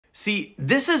See,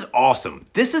 this is awesome.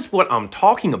 This is what I'm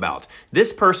talking about.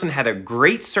 This person had a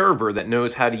great server that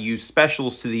knows how to use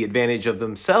specials to the advantage of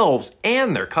themselves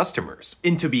and their customers.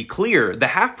 And to be clear, the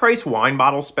half-price wine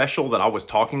bottle special that I was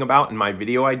talking about in my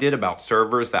video I did about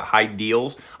servers that hide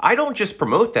deals, I don't just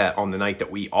promote that on the night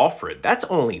that we offer it. That's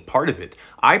only part of it.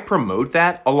 I promote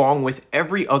that along with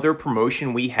every other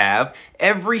promotion we have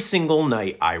every single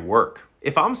night I work.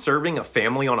 If I'm serving a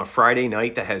family on a Friday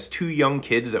night that has 2 young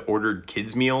kids that ordered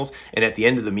kids meals, and at the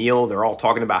end of the meal, they're all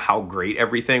talking about how great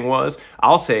everything was,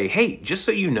 I'll say, hey, just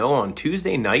so you know, on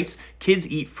Tuesday nights, kids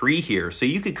eat free here, so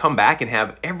you could come back and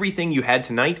have everything you had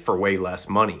tonight for way less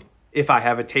money. If I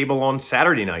have a table on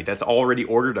Saturday night that's already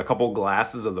ordered a couple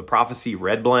glasses of the Prophecy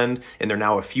Red Blend, and they're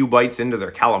now a few bites into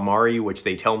their calamari, which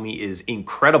they tell me is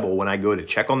incredible when I go to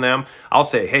check on them, I'll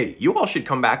say, hey, you all should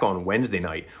come back on Wednesday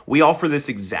night. We offer this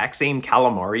exact same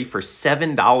calamari for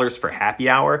 $7 for happy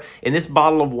hour, and this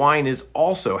bottle of wine is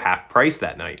also half price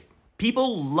that night.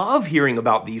 People love hearing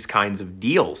about these kinds of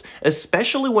deals,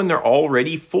 especially when they're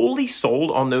already fully sold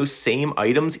on those same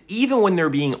items, even when they're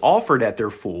being offered at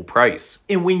their full price.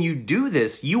 And when you do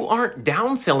this, you aren't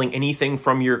downselling anything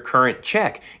from your current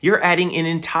check. You're adding an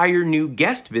entire new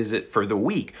guest visit for the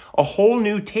week, a whole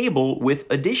new table with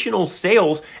additional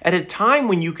sales at a time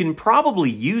when you can probably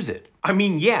use it. I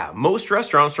mean, yeah, most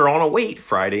restaurants are on a wait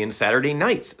Friday and Saturday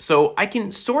nights, so I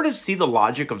can sort of see the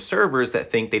logic of servers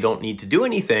that think they don't need to do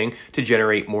anything to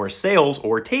generate more sales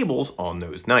or tables on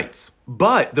those nights.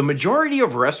 But the majority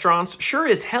of restaurants sure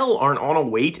as hell aren't on a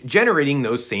wait generating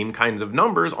those same kinds of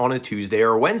numbers on a Tuesday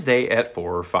or Wednesday at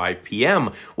 4 or 5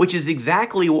 p.m., which is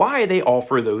exactly why they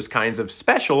offer those kinds of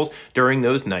specials during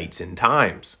those nights and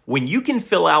times. When you can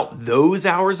fill out those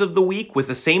hours of the week with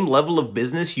the same level of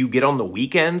business you get on the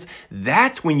weekends,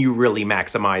 that's when you really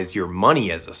maximize your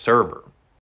money as a server.